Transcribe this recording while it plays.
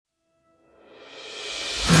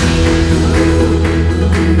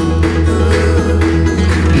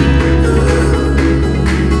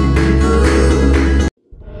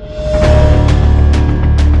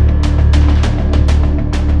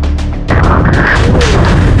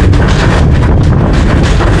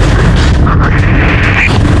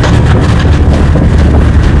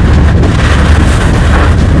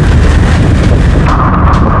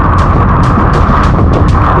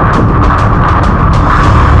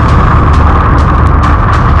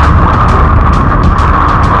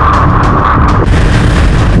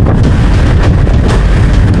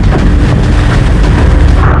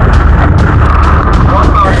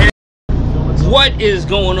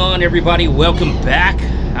on, everybody? Welcome back.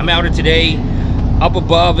 I'm out here today, Up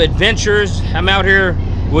Above Adventures. I'm out here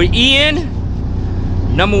with Ian,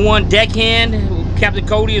 #1 deckhand. Captain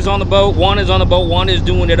Cody is on the boat. Juan is on the boat. Juan is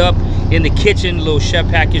doing it up in the kitchen, little chef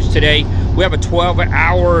package today. We have a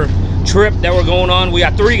 12-hour trip that we're going on. We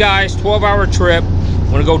got 3 guys, 12-hour trip.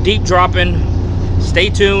 We're gonna go deep dropping. Stay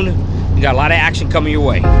tuned. We got a lot of action coming your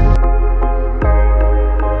way.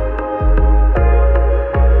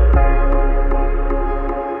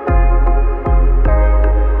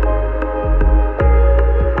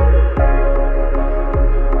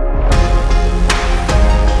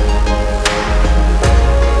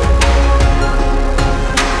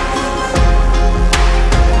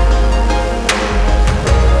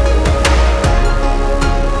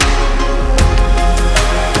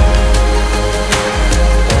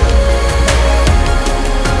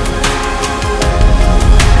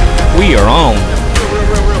 We are on.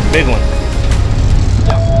 Big one.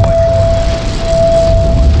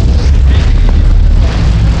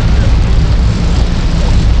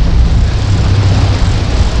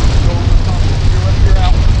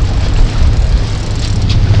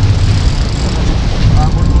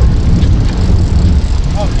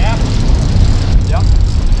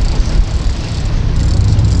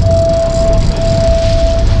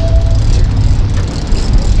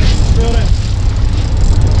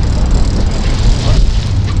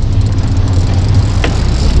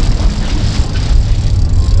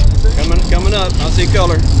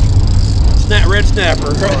 Color. Red snapper.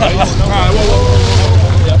 All right,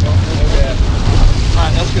 whoa. Yep. Okay. All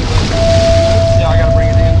right, that's good. Yeah, I gotta bring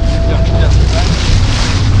it in. Yeah.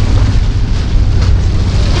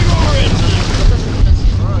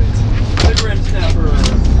 Big red snapper.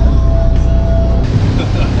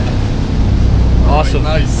 Awesome.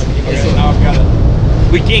 Nice. Okay. Now I've got it.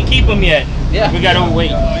 We can't keep them yet. Yeah. We got to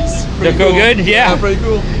wait. They're Cool. good? Yeah. Pretty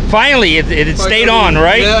cool. Finally, it stayed on,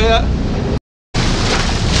 right? Yeah.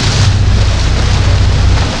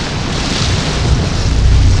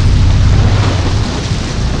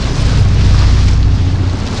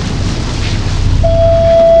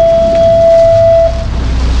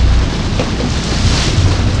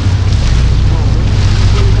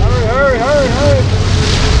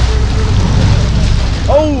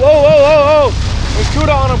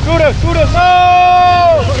 Kudos!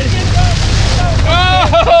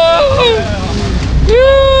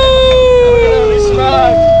 No!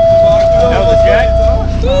 That was a jack?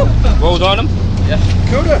 What was on him? Yeah.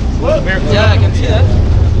 Cuda! Yeah, I can see that.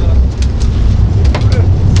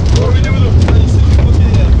 What do we do with him?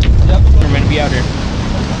 Yep. We're meant to be out here.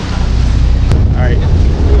 Alright.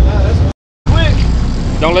 Quick!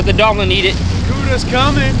 Don't let the dolphin eat it. Kuda's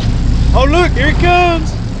coming! Oh look, here he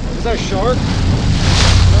comes! Is that a shark?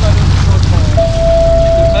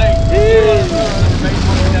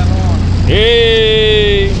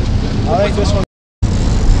 Hey! I think this one.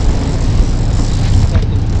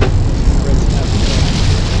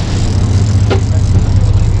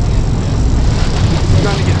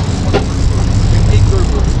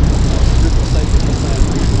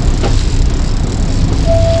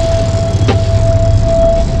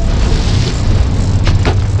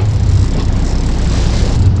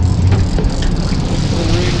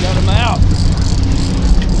 Got him out.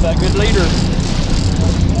 Is that good leader?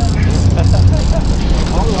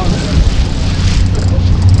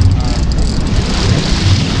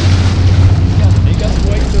 He got the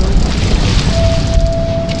weight to him.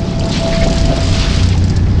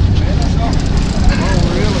 Oh,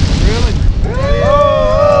 really?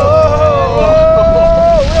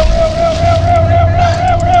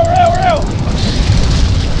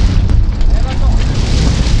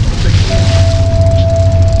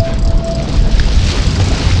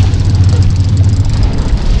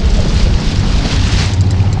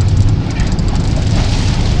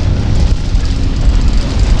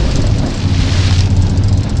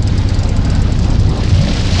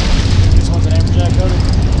 This one's an amberjack coated.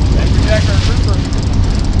 Amberjack or a trooper?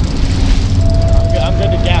 I'm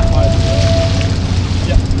good to gaff wise.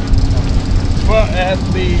 Yep. Well, it has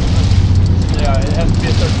to be. Yeah, it has to be a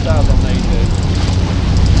certain size on the A2.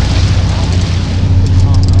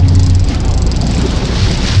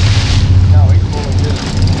 No, he's fully good.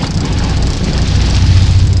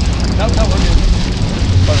 No, we're good.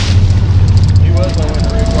 He was over in the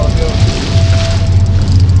rig while ago.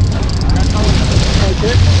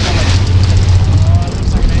 Okay.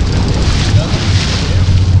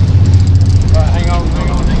 Alright, hang on.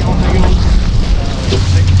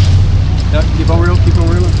 Yep, keep on reeling. Keep on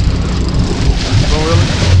reeling.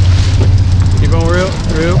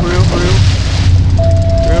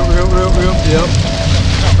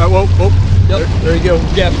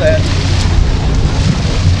 Gap that.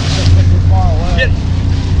 Get.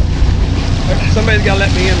 Somebody's got to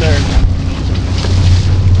let me in there.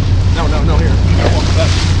 No, here. Walk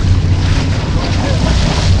back.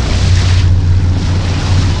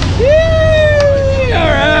 Yee!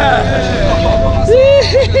 All right.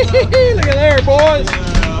 Look at there, boys.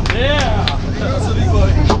 Yeah.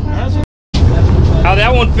 How'd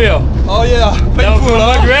that one feel? Oh yeah. That one feel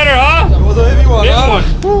much better, huh? That was a heavy one. This huh? one.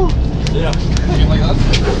 Yeah. Like that.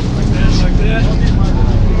 Like that.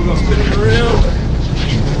 We're gonna spin it around.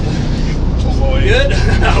 Oh boy. Good?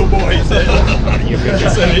 Oh boy, he said.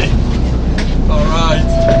 All right.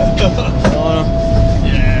 Yeah. All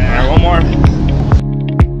right, one more.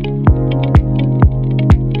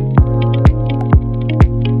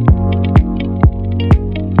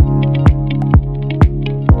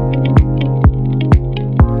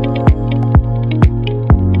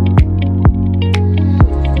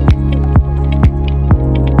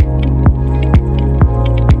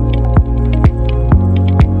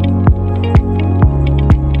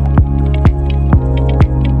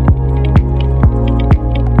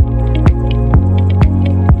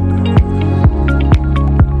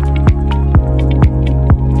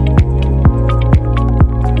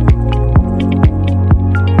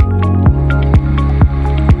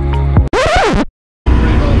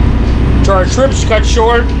 Our trip's cut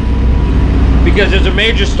short because there's a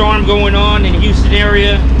major storm going on in the Houston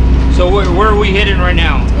area. So where are we heading right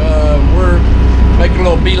now? We're making a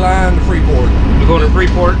little beeline to Freeport. We're going to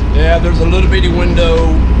Freeport? Yeah, there's a little bitty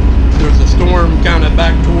window. There's a storm kind of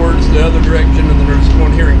back towards the other direction, and then there's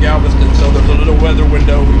one here in Galveston. So there's a little weather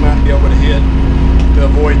window we might be able to hit to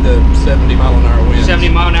avoid the 70-mile-an-hour winds.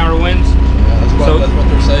 70-mile-an-hour winds? That's what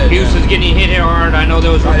they're saying. Houston's getting hit hard. I know there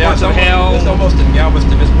was reports of hail. It's almost in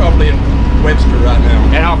Galveston. It's probably in Webster right now.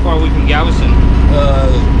 And how far are we from Galveston?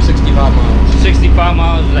 65 miles. 65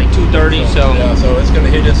 miles is like 230. So yeah, so it's going to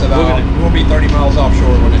hit us about. We'll be 30 miles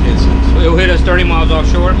offshore when it hits us. It'll hit us 30 miles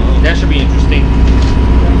offshore. That should be interesting.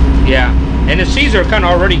 Yeah. And the seas are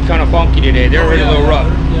already kind of funky today. They're already a little rough.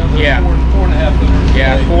 Yeah. 4.5 footers.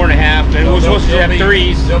 Yeah, 4.5. And we're supposed to have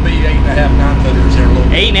 3s. There'll be 8.5, 9 footers here a little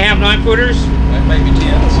bit. 8.5, 9 footers? Maybe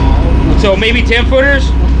 10s. So maybe 10 footers?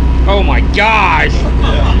 Oh my gosh.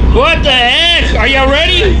 Yeah. What the heck? Are y'all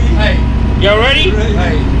ready? Hey. Y'all ready?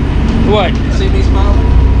 Hey. What? You see me smiling?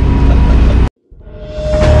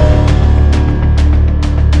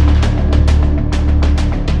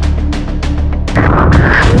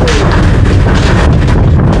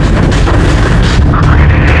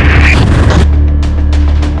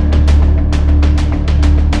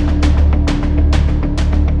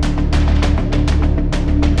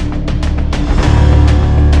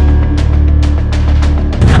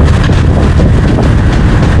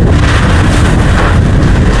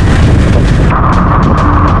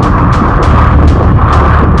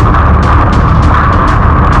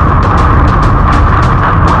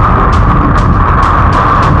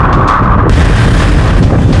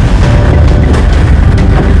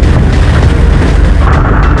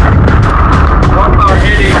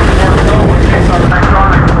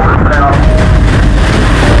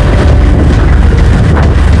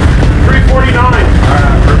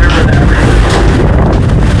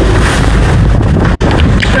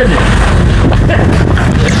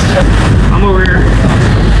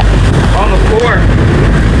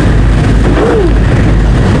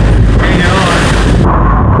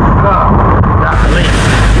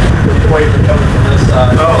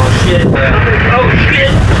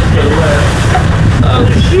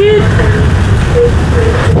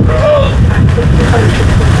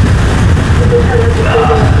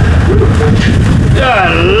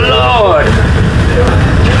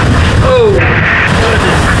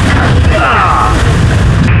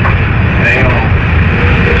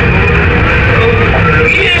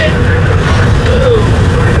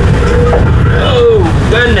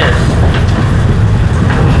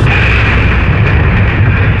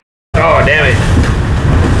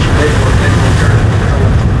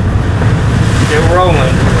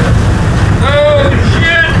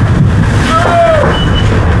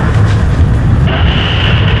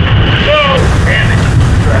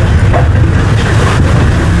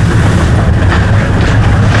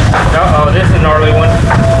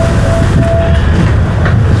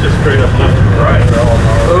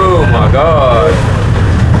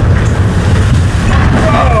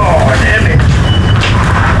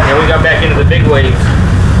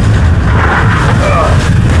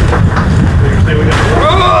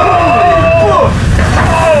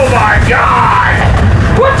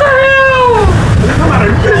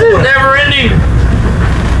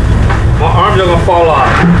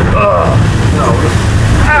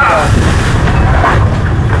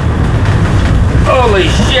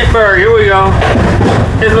 shitbird. Here we go.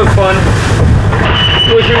 This looks fun.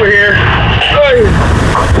 Wish you were here.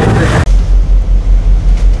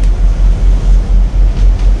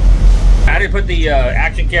 I didn't put the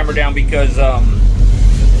action camera down because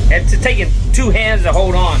it's taking 2 hands to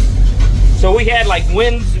hold on. So we had like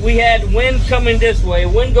winds. We had wind coming this way,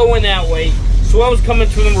 wind going that way. Swells coming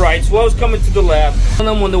to the right, swells coming to the left. And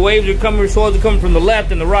then when the waves are coming, swells are coming from the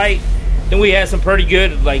left and the right. Then we had some pretty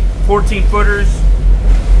good, like 14 footers,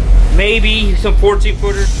 maybe some 14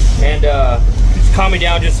 footers, and it's calming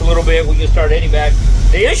down just a little bit. We can start heading back.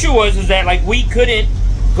 The issue was that like we couldn't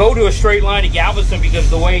go to a straight line to Galveston because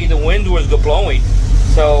the way the wind was blowing.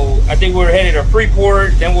 So I think we were headed to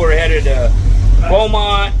Freeport, then we were headed to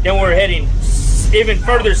Beaumont, then we were heading even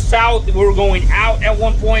further south. We were going out at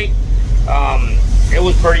one point. It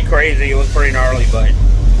was pretty crazy. It was pretty gnarly, but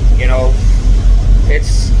you know,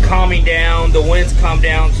 it's calming down. The winds calm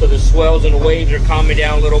down, so the swells and the waves are calming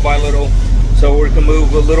down little by little. So we can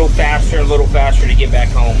move a little faster to get back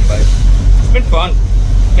home. But it's been fun.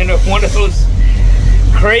 Been one of those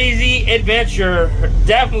crazy adventure,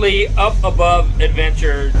 definitely up above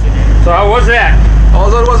adventures. So how was that? Oh,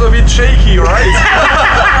 that was a bit shaky, right?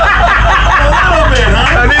 A little bit,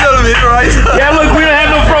 huh? A little bit, right? Yeah, look, we don't have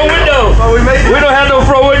no front windows. Oh, we don't have no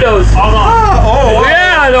front windows. Oh, wow.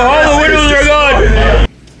 Yeah, all the windows are gone.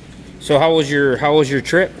 So how was your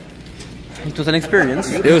trip? It was an experience.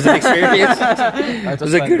 It was an experience? It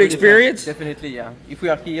was a good experience? Definitely, yeah. If we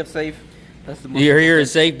are here safe, that's the most You're here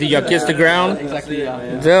safe? Did y'all kiss the ground? Exactly,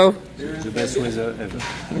 yeah. So? The best weather ever.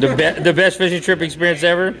 The best fishing trip experience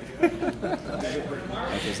ever?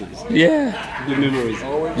 Yeah. Good memories.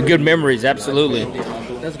 Good memories, absolutely.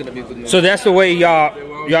 That's gonna be a good memory. So that's the way y'all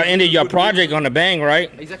ended your project on the bang, right?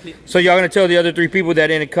 Exactly. So y'all gonna tell the other 3 people that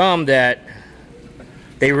didn't come that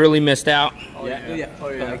they really missed out?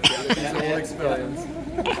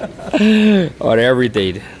 On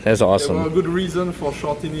everything. That's awesome. There were a good reason for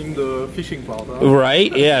shortening the fishing part. Huh?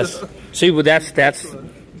 Right? Yes. See, well, that's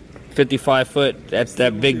 55 foot. That's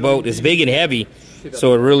that big boat. It's big and heavy,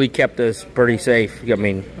 so it really kept us pretty safe. I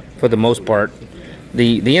mean, for the most part,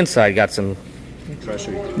 the inside got some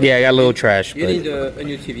Trashy. Yeah, got a little trash. You need a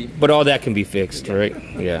new TV. But all that can be fixed, right?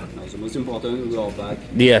 Yeah. The most important, we are back.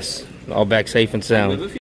 Yes, all back safe and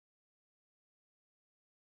sound.